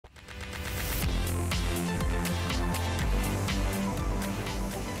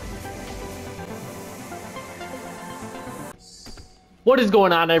What is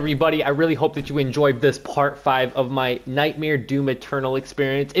going on, everybody? I really hope that you enjoyed this part 5 of my Nightmare Doom Eternal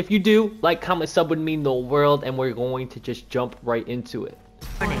experience. If you do, like, comment, sub would mean the world, and we're going to just jump right into it.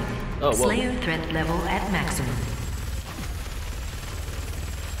 Warning. Oh, whoa. Slayer threat level at maximum.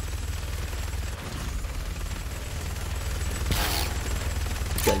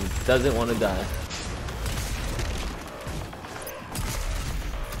 Because he doesn't want to die.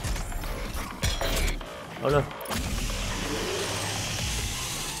 Oh no.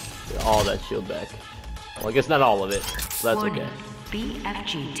 Get all that shield back. Well, I guess not all of it. So that's Warning. okay.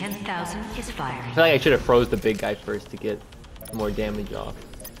 BFG 10,000 is firing. I feel like I should have froze the big guy first to get more damage off.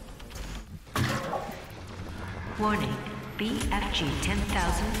 Warning. BFG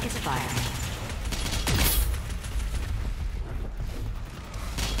 10,000 is firing.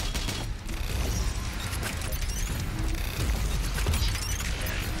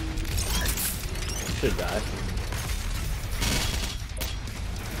 Should die.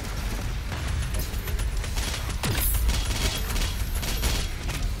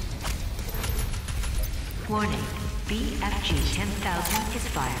 Warning. BFG 10,000 is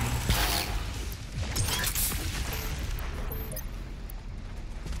firing.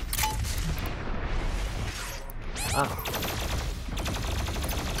 Ah.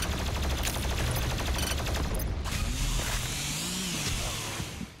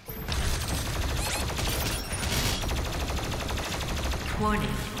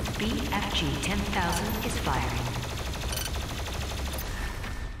 Warning. BFG 10,000 is firing.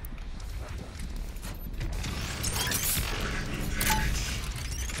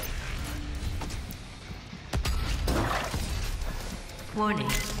 Warning.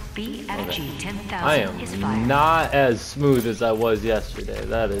 BFG 10,000 I is am firing. not as smooth as I was yesterday,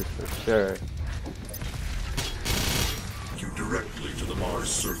 that is for sure. You directly to the Mars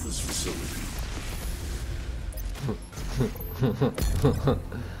surface facility.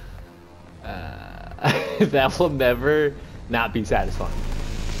 That will never not be satisfying.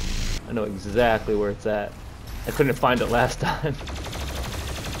 I know exactly where it's at. I couldn't find it last time.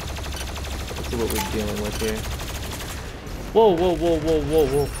 Let's see what we're dealing with here. Whoa, whoa, whoa, whoa, whoa,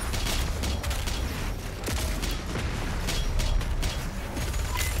 whoa.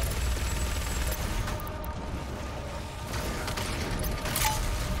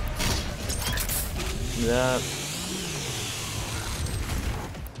 That.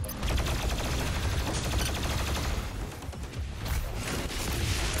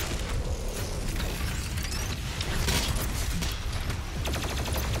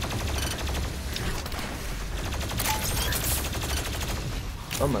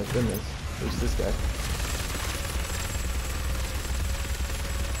 Oh my goodness, who's this guy?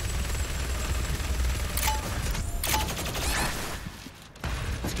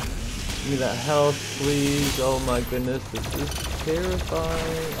 Give me that health, please. Oh my goodness, this is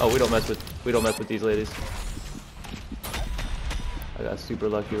terrifying. Oh, we don't mess with these ladies. I got super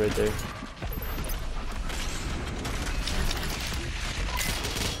lucky right there.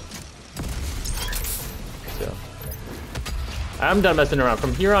 So I'm done messing around.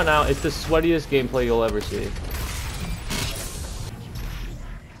 From here on out, it's the sweatiest gameplay you'll ever see.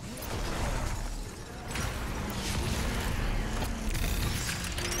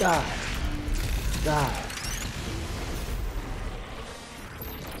 God. God.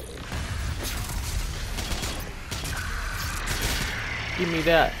 Give me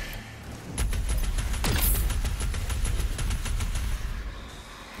that.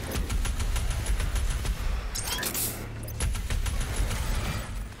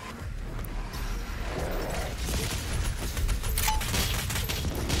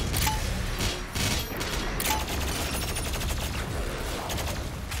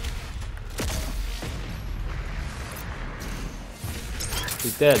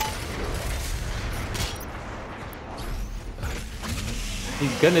 He's dead.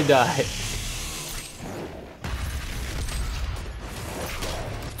 He's gonna die.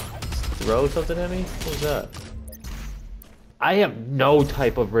 Throw something at me? What was that? I have no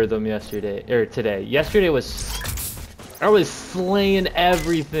type of rhythm yesterday, or today. Yesterday I was slaying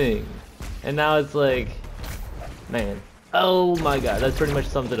everything. And now it's like, man. Oh my god, that pretty much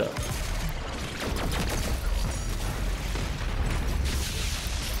sums it up.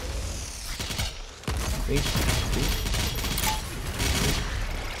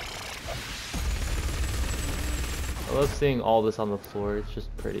 I love seeing all this on the floor, it's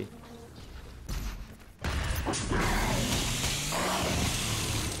just pretty.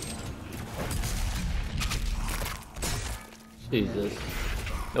 Jesus.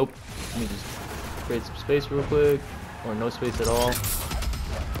 Nope. Let me just create some space real quick. Or no space at all.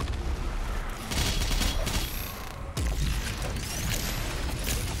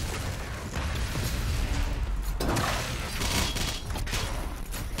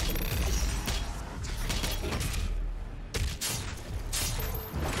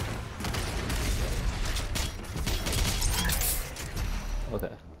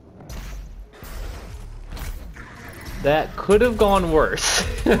 That could have gone worse.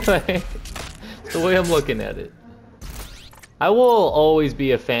 It's the way I'm looking at it. I will always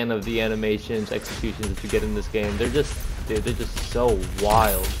be a fan of the animations, executions that you get in this game. They're just, dude, they're just so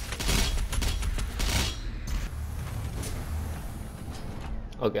wild.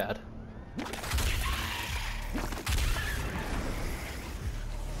 Oh god.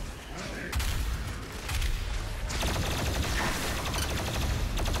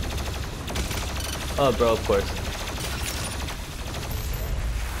 Oh, bro, of course.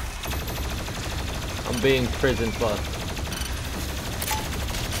 I'm being prison fucked.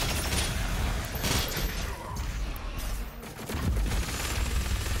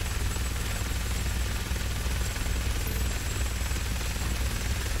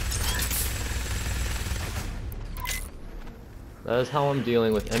 That is how I'm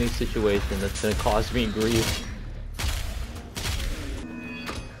dealing with any situation that's gonna cause me grief.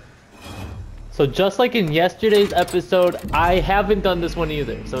 So just like in yesterday's episode, I haven't done this one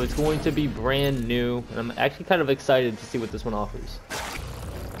either. So it's going to be brand new, and I'm actually kind of excited to see what this one offers.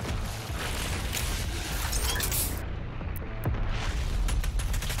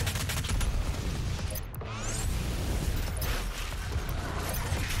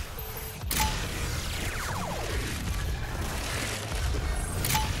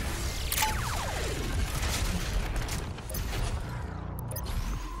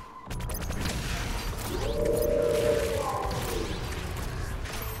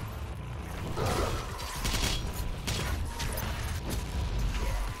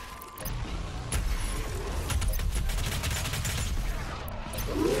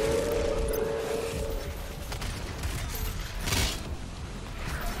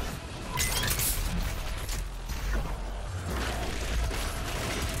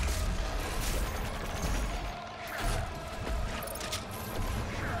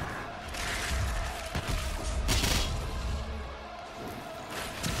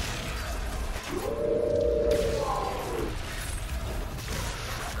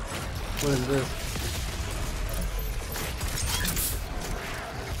 What is this?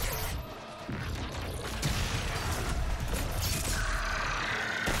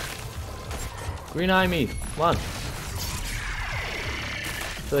 Green eye me. Come on. I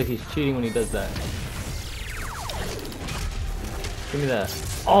feel like he's cheating when he does that. Give me that.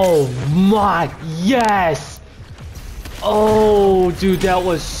 Oh my, yes! Oh, dude, that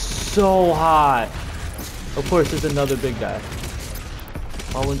was so hot. Of course, there's another big guy.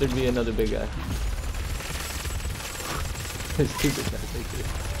 Why wouldn't there be another big guy? There's 2 big guys, actually.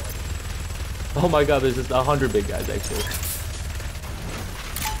 Oh my god, there's just 100 big guys, actually.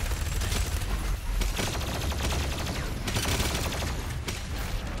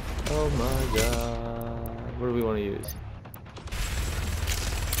 Oh my god. What do we want to use?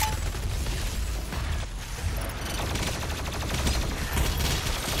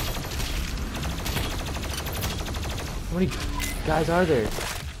 How many guys are there?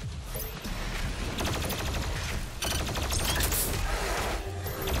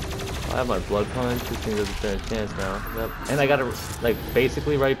 I have my blood punch. This thing doesn't stand a chance now. Yep. And I got it like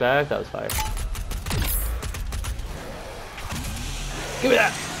basically right back. That was fire. Give me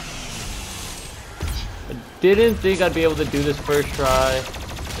that. I didn't think I'd be able to do this first try.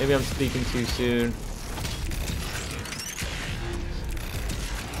 Maybe I'm speaking too soon.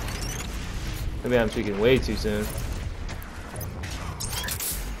 Maybe I'm speaking way too soon.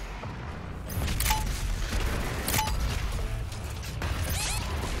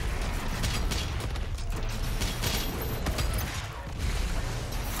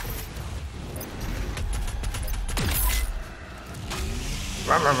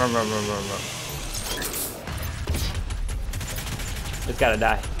 It's gotta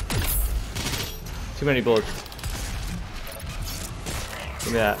die. Too many bullets.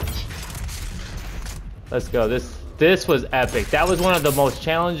 Give me that. Let's go. This was epic. That was one of the most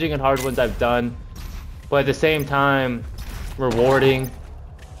challenging and hard ones I've done, but at the same time, rewarding.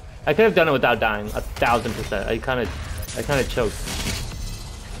 I could have done it without dying 1000%. I kind of choked.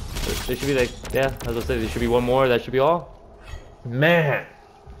 There should be like, yeah, as I said, there should be one more. That should be all. Man,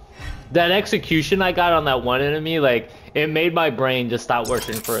 that execution I got on that one enemy, like, it made my brain just stop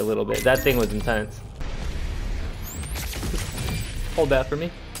working for a little bit. That thing was intense. Hold that for me.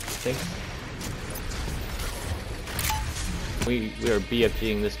 Thanks. We are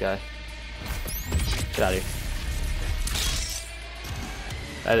BFGing this guy. Get out of here.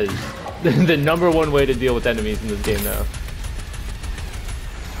 That is the #1 way to deal with enemies in this game now.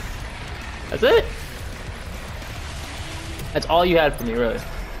 That's it. That's all you had for me, really.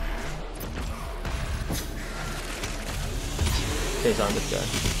 Chase on this guy.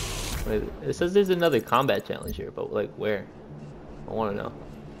 Wait, it says there's another combat challenge here, but like where? I want to know.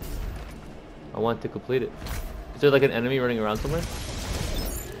 I want to complete it. Is there like an enemy running around somewhere?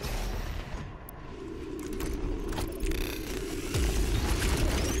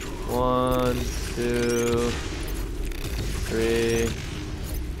 One, two, three,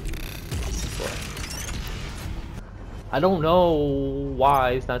 four. I don't know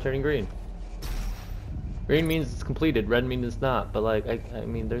why it's not turning green. Green means it's completed, red means it's not, but like, I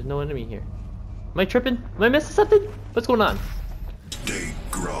mean, there's no enemy here. Am I tripping? Am I missing something? What's going on?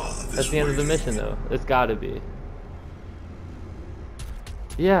 That's the end of the mission though. It's gotta be.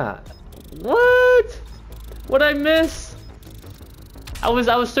 Yeah. What? What'd I miss? I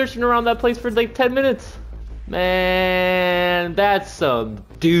was searching around that place for like 10 minutes. Man, that's some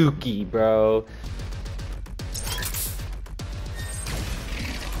dookie, bro.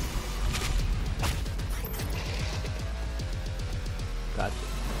 Gotcha.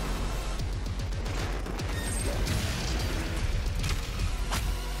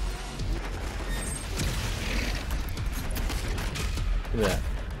 Look at that.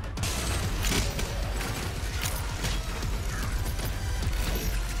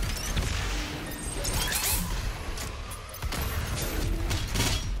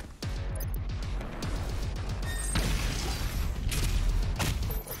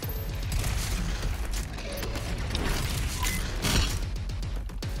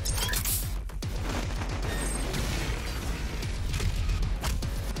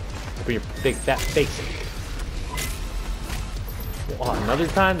 For your big fat face. Oh, another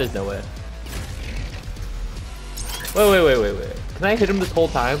time? There's no way. Wait. Can I hit him this whole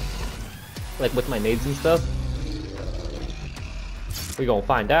time? Like with my nades and stuff? We gonna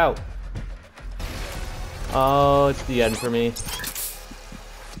find out. Oh, it's the end for me.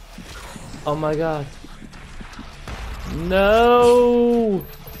 Oh my god. No!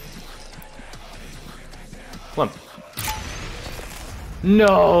 Come on.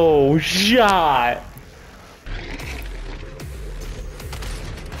 No shot!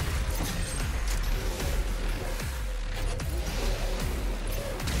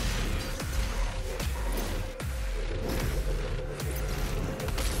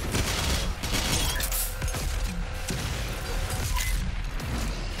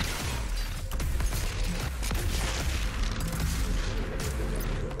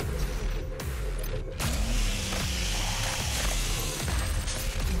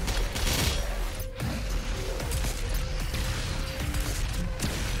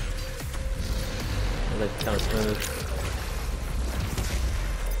 That's kind of smooth.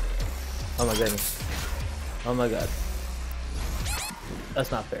 Oh my goodness. Oh my god.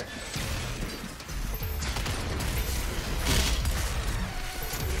 That's not fair.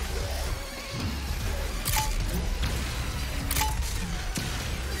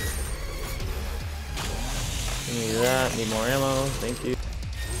 Need that, need more ammo, thank you.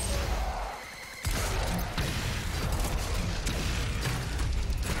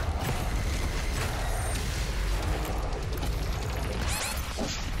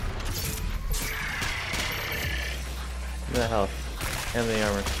 Give me the health and the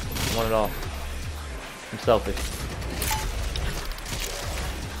armor. I want it all. I'm selfish.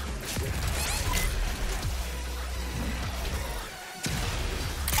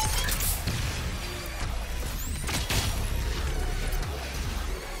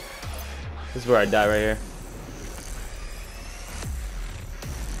 This is where I die right here.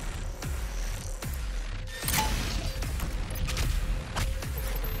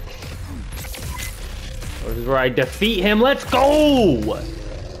 This is where I defeat him. Let's go!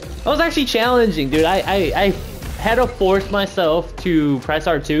 That was actually challenging, dude. I had to force myself to press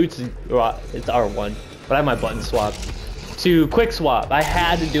R2 to, well, it's R1, but I have my button swap, to quick swap. I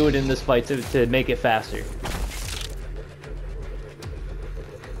had to do it in this fight to make it faster.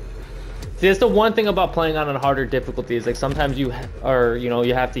 See, that's the one thing about playing on a harder difficulty is like sometimes you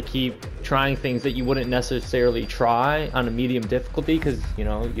have to keep trying things that you wouldn't necessarily try on a medium difficulty because, you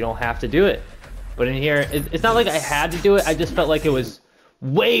know, you don't have to do it. But in here, it's not like I had to do it. I just felt like it was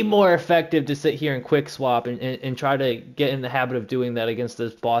way more effective to sit here and quick swap and try to get in the habit of doing that against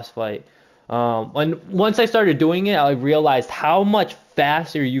this boss fight. And once I started doing it, I realized how much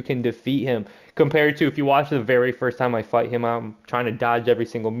faster you can defeat him compared to if you watch the very first time I fight him. I'm trying to dodge every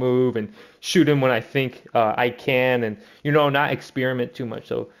single move and shoot him when I think I can, and not experiment too much.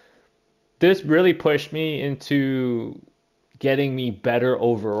 So this really pushed me into getting me better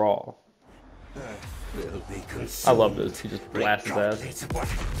overall. I love this. He just blasts his ass.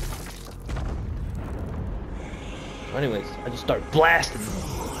 Anyways, I just start blasting.